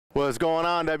What's going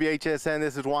on, WHSN?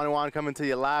 This is Juan coming to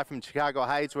you live from Chicago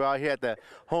Heights. We're out here at the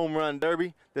Home Run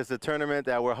Derby. This is a tournament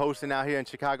that we're hosting out here in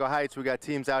Chicago Heights. We got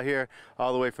teams out here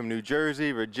all the way from New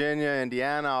Jersey, Virginia,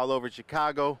 Indiana, all over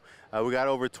Chicago. We got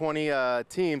over 20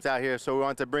 teams out here, so we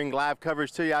want to bring live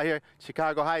coverage to you out here,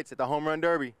 Chicago Heights at the Home Run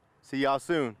Derby. See y'all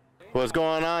soon. What's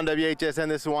going on, WHSN?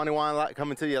 This is Juan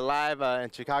coming to you live in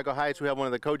Chicago Heights. We have one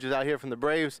of the coaches out here from the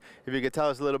Braves. If you could tell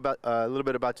us a little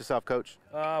bit about yourself, Coach.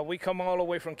 We come all the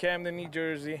way from Camden, New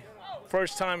Jersey.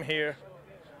 First time here.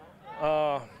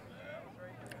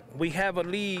 We have a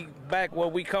league back where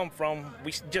we come from.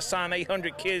 We just signed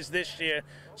 800 kids this year,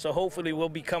 so hopefully we'll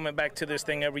be coming back to this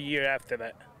thing every year after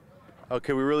that.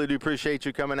 Okay, we really do appreciate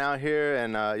you coming out here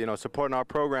and supporting our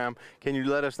program. Can you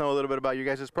let us know a little bit about your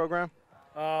guys' program?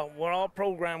 We're all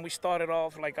programmed. We started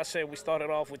off, like I said, we started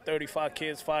off with 35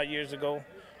 kids 5 years ago.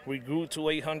 We grew to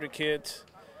 800 kids.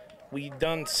 We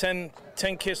done send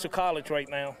 10 kids to college right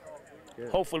now. Good.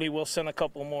 Hopefully we'll send a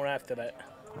couple more after that.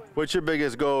 What's your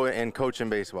biggest goal in coaching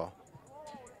baseball?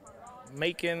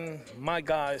 Making my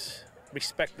guys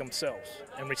respect themselves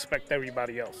and respect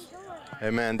everybody else. Hey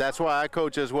man, that's why I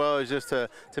coach as well, is just to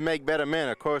make better men.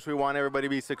 Of course, we want everybody to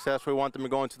be successful. We want them to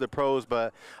go into the pros,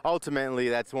 but ultimately,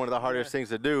 that's one of the hardest things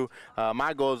to do.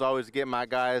 My goal is always to get my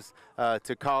guys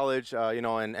to college,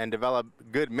 and develop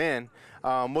good men.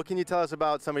 What can you tell us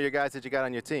about some of your guys that you got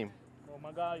on your team? Well,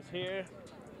 my guys here,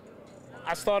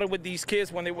 I started with these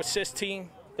kids when they were 16.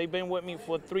 They've been with me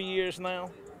for 3 years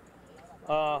now.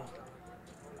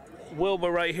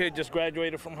 Wilbur right here just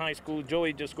graduated from high school.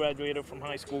 Joey just graduated from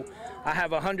high school. I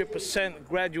have 100%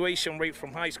 graduation rate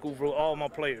from high school for all my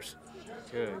players.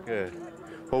 Good, good.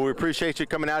 Well, we appreciate you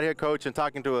coming out here, Coach, and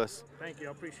talking to us. Thank you.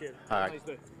 I appreciate it. All Have right. a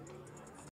nice day.